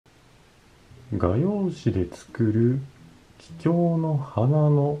画用紙で作る桔梗の花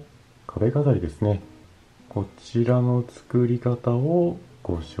の壁飾りですね。こちらの作り方を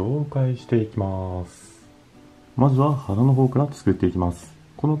ご紹介していきます。まずは花の方から作っていきます。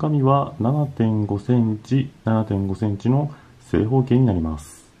この紙は 7.5 センチ 7.5 センチの正方形になりま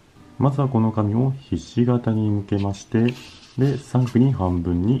す。まずはこの紙をひし形に向けまして、で3区に半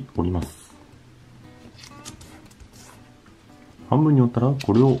分に折ります。半分に折ったら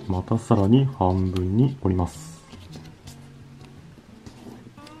これをまたさらに半分に折ります。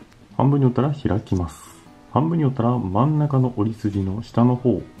半分に折ったら開きます。半分に折ったら真ん中の折り筋の下の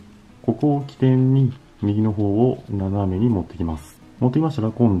方、ここを起点に右の方を斜めに持ってきます。持ってきました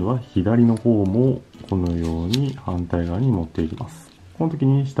ら今度は左の方もこのように反対側に持っていきます。この時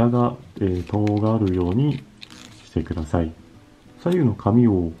に下が尖るようにしてください。左右の紙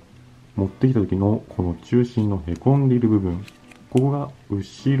を持ってきた時のこの中心のへこんでいる部分、ここが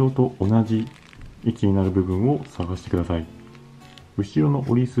後ろと同じ位置になる部分を探してください。後ろの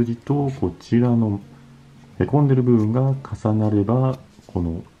折り筋とこちらのへこんでいる部分が重なれば、こ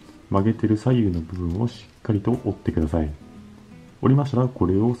の曲げてる左右の部分をしっかりと折ってください。折りましたらこ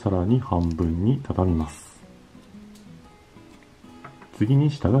れをさらに半分に畳みます。次に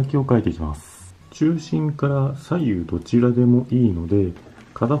下書きを書いていきます。中心から左右どちらでもいいので、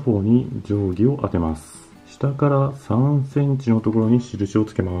片方に定規を当てます。下から3センチのところに印を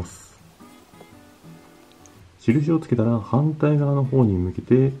つけます。印をつけたら反対側の方に向け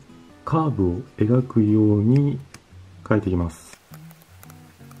てカーブを描くように描いていきます。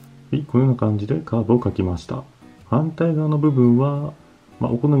はい、このような感じでカーブを描きました。反対側の部分は、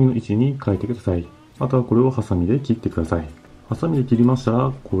お好みの位置に描いてください。あとはこれをハサミで切ってください。ハサミで切りました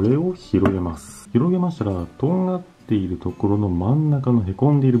らこれを広げます。広げましたらとんがっているところの真ん中のへ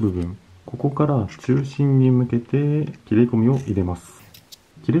こんでいる部分、ここから中心に向けて切れ込みを入れます。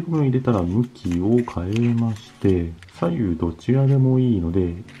切れ込みを入れたら向きを変えまして、左右どちらでもいいの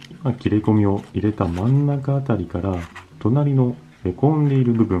で、今切れ込みを入れた真ん中あたりから隣のへこんでい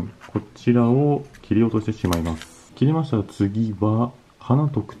る部分、こちらを切り落としてしまいます。切りましたら次は花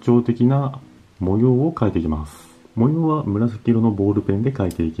特徴的な模様を描いていきます。模様は紫色のボールペンで描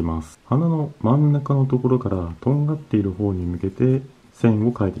いていきます。花の真ん中のところからとんがっている方に向けて線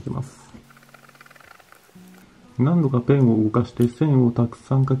を描いていきます。何度かペンを動かして線をたく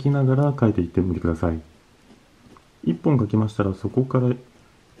さん描きながら描いていってみてください。1本描きましたらそこから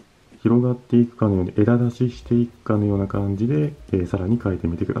広がっていくかのように枝出ししていくかのような感じで、さらに描いて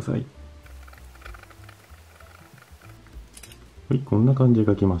みてください。はい、こんな感じ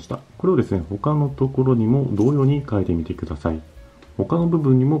で描きました。これをですね、他のところにも同様に描いてみてください。他の部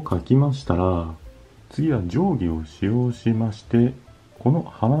分にも描きましたら、次は定規を使用しまして、この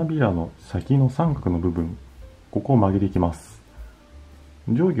花びらの先の三角の部分、ここを曲げていきます。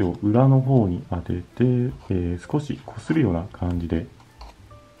定規を裏の方に当てて、少しこするような感じで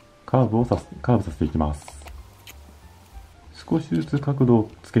カーブさせていきます。少しずつ角度を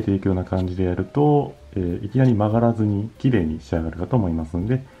つけていくような感じでやると、いきなり曲がらずに綺麗に仕上がるかと思いますの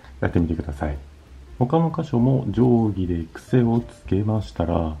で、やってみてください。他の箇所も定規で癖をつけました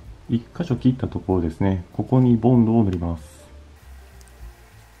ら、1箇所切ったところですね、ここにボンドを塗ります。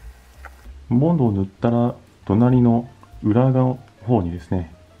ボンドを塗ったら隣の裏側の方にです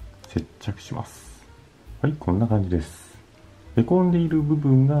ね、接着します。はい、こんな感じです。へこんでいる部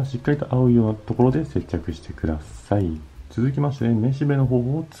分がしっかりと合うようなところで接着してください。続きまして、めしべの方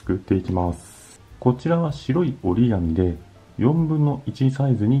を作っていきます。こちらは白い折り紙で4分の1サ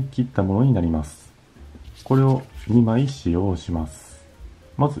イズに切ったものになります。これを2枚使用します。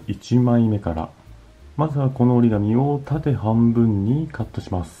まず1枚目から。まずはこの折り紙を縦半分にカット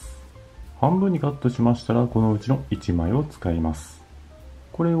します。半分にカットしましたら、このうちの1枚を使います。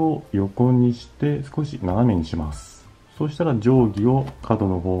これを横にして少し斜めにします。そしたら定規を角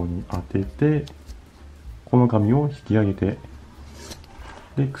の方に当てて、この紙を引き上げて、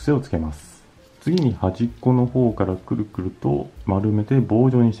で、癖をつけます。次に端っこの方からくるくると丸めて棒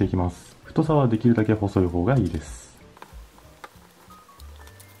状にしていきます。太さはできるだけ細い方がいいです。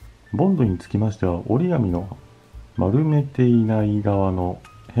ボンドにつきましては、折り紙の丸めていない側の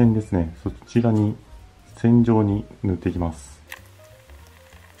辺ですね、そちらに線状に塗っていきます。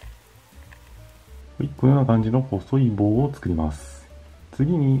はい、このような感じの細い棒を作ります。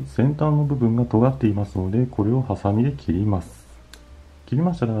次に先端の部分が尖っていますので、これをハサミで切ります。切り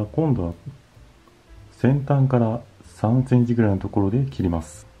ましたら今度は先端から3センチぐらいのところで切りま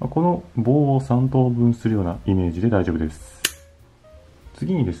す。この棒を3等分するようなイメージで大丈夫です。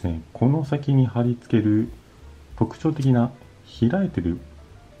次にですね、この先に貼り付ける特徴的な開いてる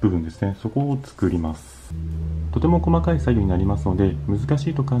部分ですね、そこを作ります。とても細かい作業になりますので、難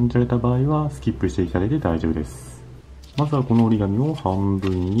しいと感じられた場合はスキップしていただいて大丈夫です。まずはこの折り紙を半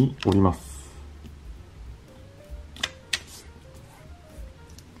分に折ります。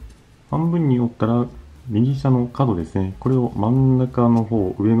半分に折ったら右下の角ですね、これを真ん中の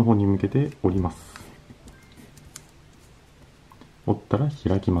方、上の方に向けて折ります。折ったら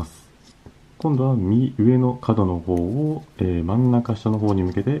開きます。今度は右上の角の方を、真ん中下の方に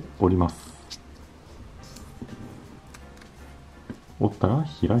向けて折ります。折ったら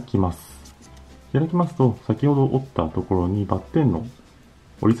開きます。開きますと、先ほど折ったところにバッテンの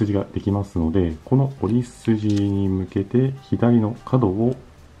折り筋ができますので、この折り筋に向けて左の角を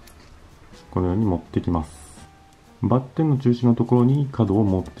このように持ってきます。バッテンの中心のところに角を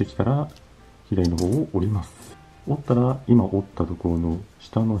持ってきたら、左の方を折ります。折ったら、今折ったところの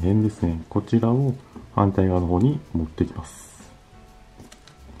下の辺ですね、こちらを反対側の方に持ってきます。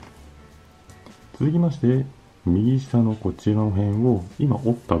続きまして、右下のこちらの辺を今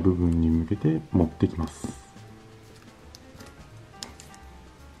折った部分に向けて持ってきます。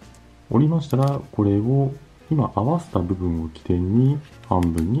折りましたら、これを今合わせた部分を起点に半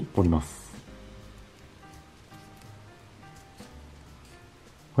分に折ります。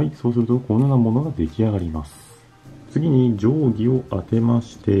はい、そうするとこのようなものが出来上がります。次に定規を当てま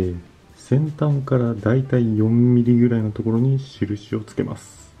して、先端からだいたい4ミリぐらいのところに印をつけま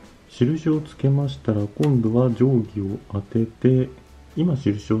す。印をつけましたら、今度は定規を当てて、今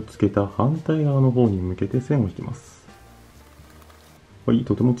印をつけた反対側の方に向けて線を引きます。はい、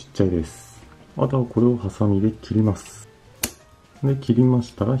とてもちっちゃいです。あとはこれをハサミで切ります。で、切りま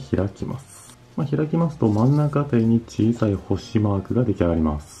したら開きます。開きますと真ん中あたりに小さい星マークが出来上がり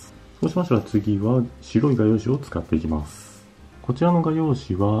ます。そうしましたら次は白い画用紙を使っていきます。こちらの画用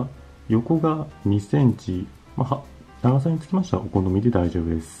紙は横が2センチ、長さにつきましてはお好みで大丈夫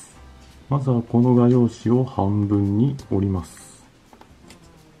です。まずはこの画用紙を半分に折ります。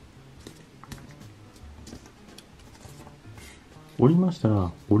折りました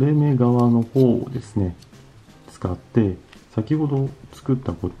ら折れ目側の方をですね、使って先ほど作っ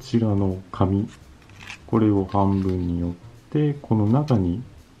たこちらの紙、これを半分に折って、この中に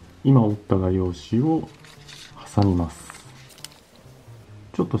今折った画用紙を挟みます。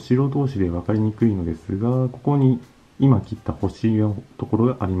ちょっと白同士で分かりにくいのですが、ここに今切った星のところ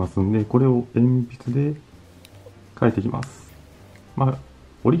がありますので、これを鉛筆で描いていきます。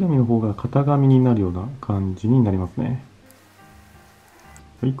折り紙の方が型紙になるような感じになりますね。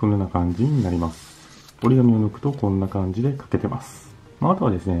はい、このような感じになります。折り紙を抜くとこんな感じで描けてます。あと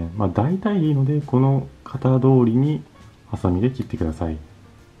はですね、大体でいいので、この型通りにハサミで切ってください。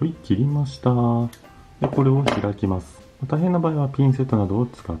はい、切りました。で、これを開きます。大変な場合はピンセットなどを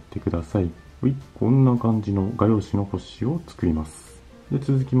使ってください。はい、こんな感じの画用紙の星を作ります。で、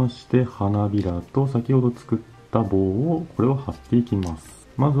続きまして花びらと先ほど作った棒をこれを貼っていきます。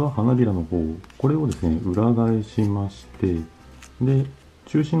まずは花びらの方、これをですね、裏返しまして、で、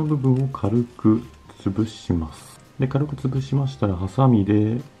中心の部分を軽く潰します。で、軽く潰しましたらハサミで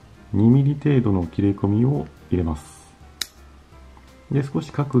2ミリ程度の切れ込みを入れます。で、少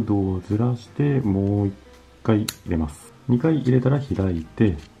し角度をずらしてもう1回入れます。2回入れたら開い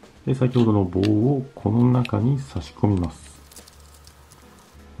て、で、先ほどの棒をこの中に差し込みます。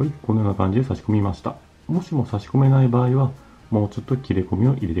はい、このような感じで差し込みました。もしも差し込めない場合は、もうちょっと切れ込み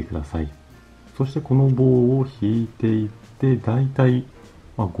を入れてください。そしてこの棒を引いていって、だいたい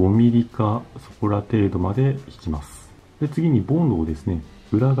5ミリかそこら程度まで引きます。で、次にボンドをですね、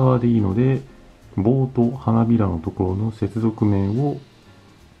裏側でいいので、棒と花びらのところの接続面を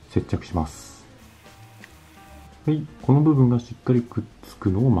接着します。はい、この部分がしっかりくっつく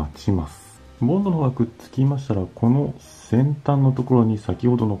のを待ちます。ボンドの方がくっつきましたら、この先端のところに先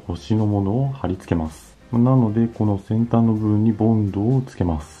ほどの星のものを貼り付けます。なので、この先端の部分にボンドをつけ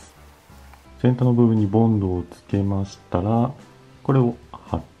ます。先端の部分にボンドをつけましたら、これを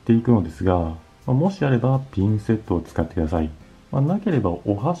貼っていくのですが、もしあればピンセットを使ってください。なければ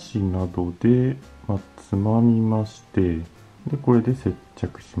お箸などで、つまみまして、で、これで接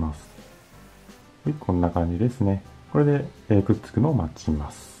着します。はい、こんな感じですね。これで、くっつくのを待ち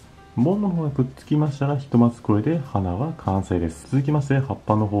ます。ボンドの方がくっつきましたら、ひとまずこれで花は完成です。続きまして葉っ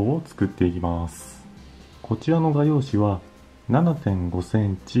ぱの方を作っていきます。こちらの画用紙は 7.5 セ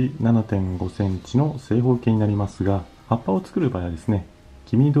ンチ 7.5 センチの正方形になりますが、葉っぱを作る場合はですね、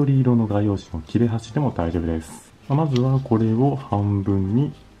黄緑色の画用紙の切れ端でも大丈夫です。まずはこれを半分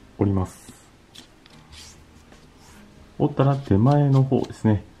に折ります。折ったら手前の方です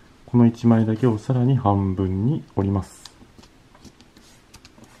ね、この1枚だけをさらに半分に折ります。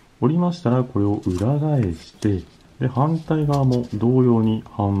折りましたらこれを裏返して、で、反対側も同様に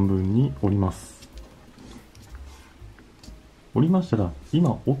半分に折ります。折りましたら、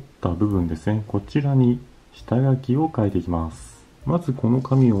今折った部分ですね、こちらに下書きを書いていきます。まずこの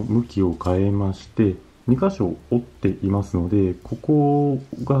紙を向きを変えまして、2箇所折っていますので、ここ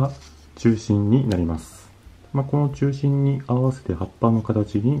が中心になります。この中心に合わせて葉っぱの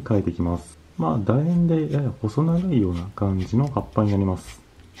形に変えていきます。楕円でやや細長いような感じの葉っぱになります。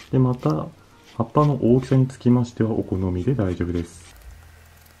で、また、葉っぱの大きさにつきましてはお好みで大丈夫です。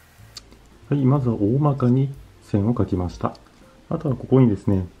はい、まずは大まかに線を描きました。あとはここにです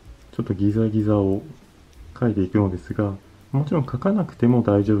ね、ちょっとギザギザを描いていくのですが、もちろん描かなくても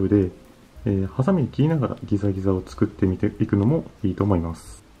大丈夫で、ハサミで切りながらギザギザを作ってみていくのもいいと思いま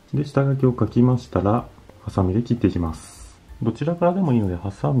す。で、下書きを描きましたら、ハサミで切っていきます。どちらからでもいいので、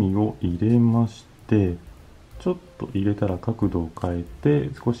ハサミを入れまして、ちょっと入れたら角度を変えて、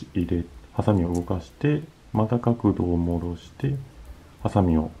少しハサミを動かして、また角度を戻して、ハサ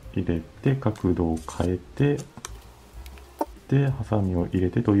ミを入れて、角度を変えて、で、ハサミを入れ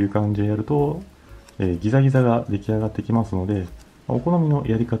てという感じでやると、ギザギザが出来上がってきますので、お好みの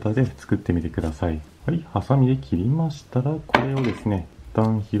やり方で作ってみてください。はい、ハサミで切りましたら、これをですね、一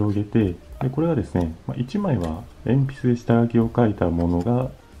旦広げて、でこれはですね、1枚は鉛筆で下書きを書いたもの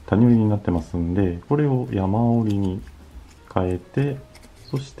が谷折りになってますんで、これを山折りに変えて、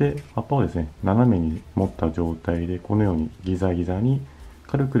そして葉っぱをですね、斜めに持った状態で、このようにギザギザに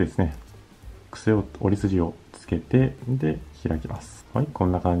軽くですね、折り筋をつけて、で、開きます。はい、こ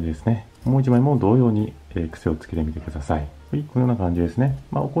んな感じですね。もう1枚も同様に癖をつけてみてください。はい、このような感じですね。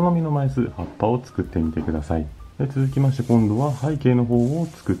お好みの枚数、葉っぱを作ってみてください。で、続きまして今度は背景の方を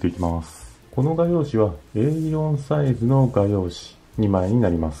作っていきます。この画用紙は A4 サイズの画用紙2枚にな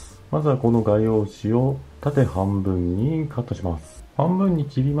ります。まずはこの画用紙を縦半分にカットします。半分に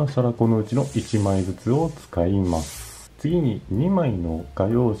切りましたら、このうちの1枚ずつを使います。次に2枚の画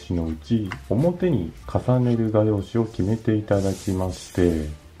用紙のうち表に重ねる画用紙を決めていただきまして、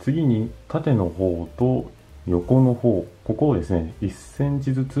次に縦の方と横の方、ここをですね、1セン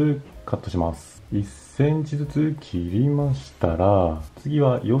チずつカットします。1センチずつ切りましたら、次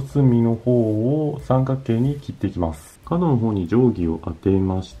は四隅の方を三角形に切っていきます。角の方に定規を当て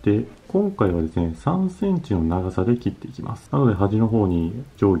まして、今回はですね、3センチの長さで切っていきます。なので端の方に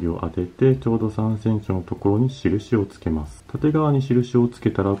定規を当てて、ちょうど3センチのところに印をつけます。縦側に印をつ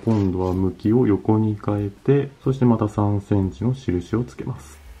けたら、今度は向きを横に変えて、そしてまた3センチの印をつけま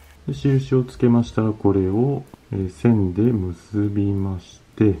す。で、印をつけましたら、これを線で結びまし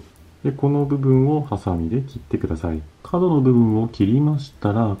て、で、この部分をハサミで切ってください。角の部分を切りまし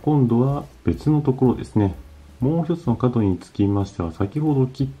たら、今度は別のところですね。もう一つの角につきましては、先ほど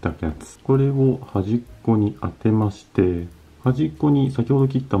切ったやつ。これを端っこに当てまして、端っこに先ほど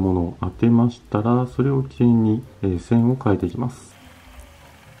切ったものを当てましたら、それを起点に線を描いていきます。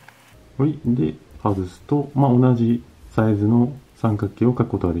はい。で、外すと、同じサイズの三角形を描く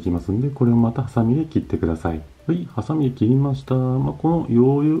ことができますので、これをまたハサミで切ってください。はい、ハサミで切りました。この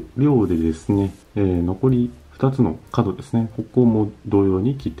要領でですね、残り2つの角ですね、ここも同様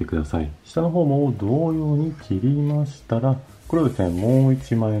に切ってください。下の方も同様に切りましたら、これをですね、もう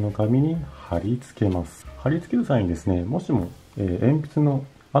1枚の紙に貼り付けます。貼り付ける際にですね、もしも、鉛筆の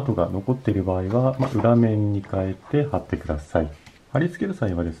跡が残っている場合は、裏面に変えて貼ってください。貼り付ける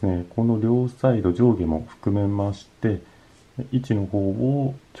際はですね、この両サイド上下も含めまして、位置の方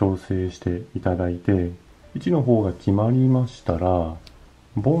を調整していただいて、位置の方が決まりましたら、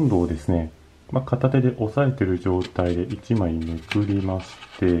ボンドをですね、片手で押さえている状態で1枚めくりまし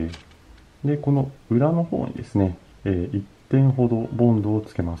て、で、この裏の方にですね、1点ほどボンドを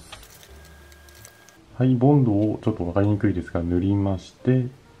つけます。はい、ボンドをちょっとわかりにくいですが塗りまして、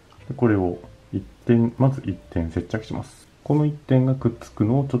これをまず1点接着します。この1点がくっつく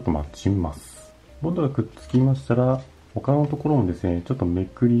のをちょっと待ちます。ボンドがくっつきましたら、他のところもですね、ちょっとめ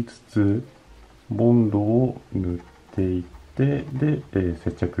くりつつ、ボンドを塗っていって、で、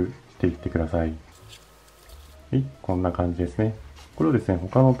接着していってください。はい、こんな感じですね。これをですね、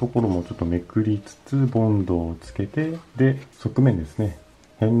他のところもちょっとめくりつつ、ボンドをつけて、で、側面ですね、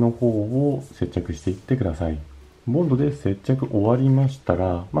辺の方を接着していってください。ボンドで接着終わりました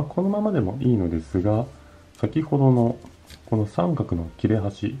ら、このままでもいいのですが、先ほどのこの三角の切れ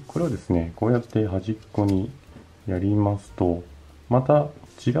端、これをですね、こうやって端っこにやりますと、また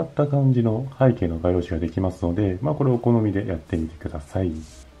違った感じの背景の画用紙ができますので、これをお好みでやってみてください。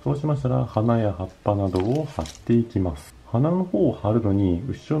そうしましたら、花や葉っぱなどを貼っていきます。花の方を貼るのに、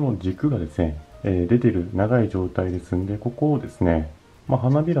後ろの軸がですね、出ている長い状態ですんで、ここをですね、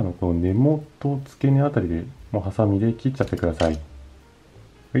花びらのこの根元付け根あたりでもうハサミで切っちゃってください。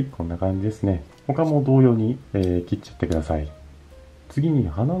はい、こんな感じですね。他も同様に、切っちゃってください。次に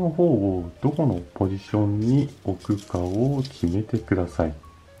花の方をどこのポジションに置くかを決めてください。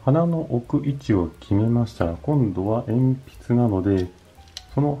花の置く位置を決めましたら、今度は鉛筆なので、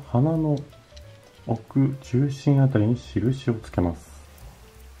その花の置く中心あたりに印をつけます。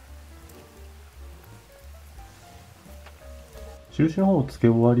印の方をつけ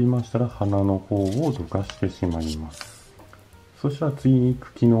終わりましたら、花の方をどかしてしまいます。そしたら次に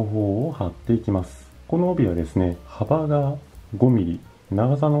茎の方を貼っていきます。この帯はですね、幅が5ミリ、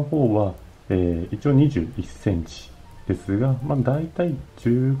長さの方は、一応21センチですが、だいたい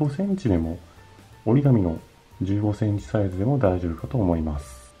15センチでも、折り紙の15センチサイズでも大丈夫かと思いま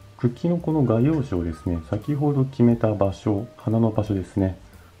す。茎のこの画用紙をですね、先ほど決めた場所、花の場所ですね、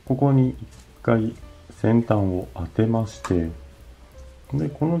ここに一回先端を当てまして、で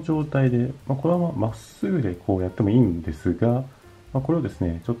この状態で、これはまっすぐでこうやってもいいんですが、これをです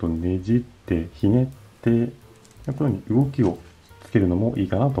ね、ちょっとねじってひねって、このように動きをつけるのもいい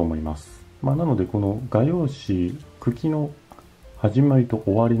かなと思います。なのでこの画用紙、茎の始まりと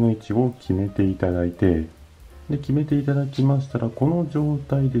終わりの位置を決めていただいて、で決めていただきましたら、この状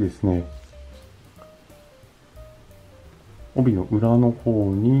態でですね、帯の裏の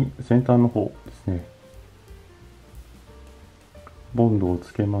方に先端の方ですね、ボンドを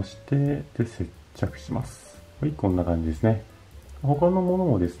つけまして、で接着します。はい、こんな感じですね。他のも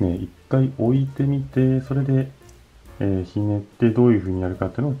のをですね、一回置いてみて、それで、ひねってどういう風にやるかっ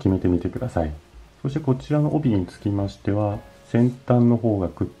ていうのを決めてみてください。そしてこちらの帯につきましては、先端の方が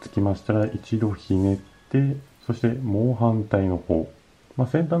くっつきましたら一度ひねって、そしてもう反対の方。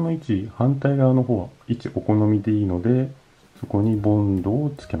先端の位置、反対側の方は位置お好みでいいので、そこにボンド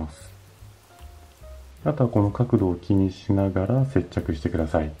をつけます。あとはこの角度を気にしながら接着してくだ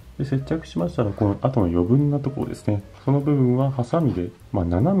さい。で接着しましたら、この後の余分なところですね。その部分はハサミで、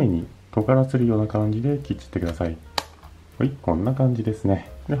斜めに尖らせるような感じで切ってください。はい、こんな感じですね。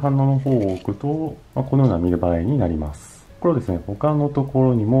で、花の方を置くと、このような見栄えになります。これをですね、他のとこ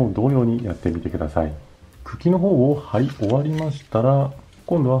ろにも同様にやってみてください。茎の方を貼り終わりましたら、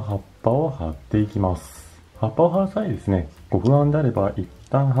今度は葉っぱを貼っていきます。葉っぱを貼る際ですね、ご不安であれば一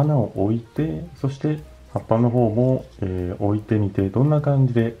旦花を置いて、そして葉っぱの方も、置いてみてどんな感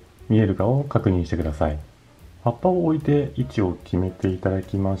じで見えるかを確認してください。葉っぱを置いて位置を決めていただ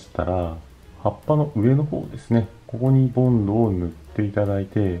きましたら、葉っぱの上の方ですね、ここにボンドを塗っていただい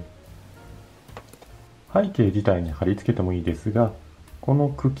て、背景自体に貼り付けてもいいですが、この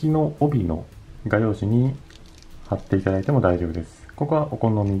茎の帯の画用紙に貼っていただいても大丈夫です。ここはお好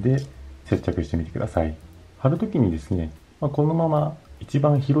みで接着してみてください。貼るときにですね、このまま一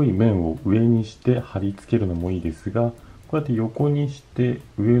番広い面を上にして貼り付けるのもいいですが、こうやって横にして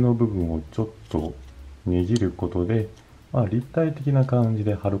上の部分をちょっとねじることで、立体的な感じ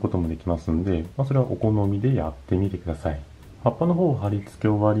で貼ることもできますので、それはお好みでやってみてください。葉っぱの方を貼り付け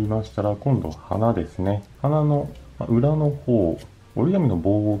終わりましたら、今度花ですね。花の裏の方、折り紙の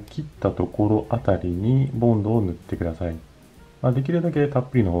棒を切ったところあたりにボンドを塗ってください。できるだけたっ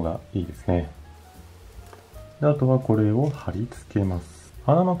ぷりの方がいいですね。であとはこれを貼り付けます。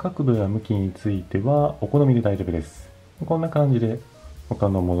花の角度や向きについてはお好みで大丈夫です。こんな感じで他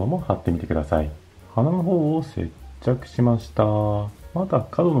のものも貼ってみてください。花の方を接着しました。また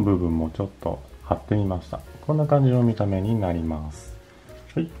角の部分もちょっと貼ってみました。こんな感じの見た目になります。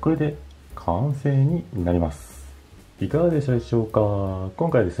はい、これで完成になります。いかがでしたでしょうか。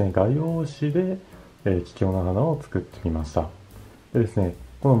今回ですね、画用紙で、桔梗の花を作ってみました。でですね、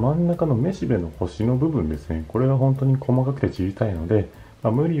この真ん中のめしべの星の部分ですね、これは本当に細かくて小さいので、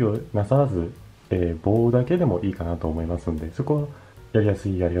無理をなさらず、棒だけでもいいかなと思いますので、そこはやりやす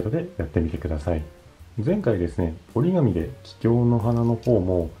いやり方でやってみてください。前回ですね、折り紙で桔梗の花の方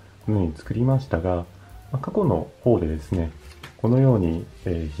もこのように作りましたが、過去の方でですね、このように、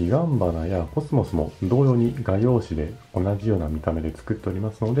彼岸花やコスモスも同様に画用紙で同じような見た目で作っており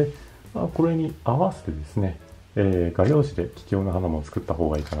ますので、これに合わせてですね、画用紙で桔梗の花も作った方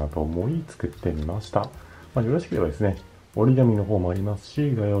がいいかなと思い作ってみました。よろしければですね、折り紙の方もあります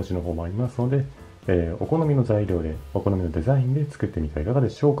し、画用紙の方もありますので、お好みの材料で、お好みのデザインで作ってみてはいかがで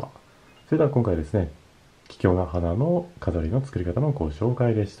しょうか。それでは今回ですね、桔梗の花の飾りの作り方のご紹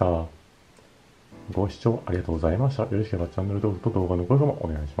介でした。ご視聴ありがとうございました。よろしければチャンネル登録と動画の高評価もお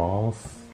願いします。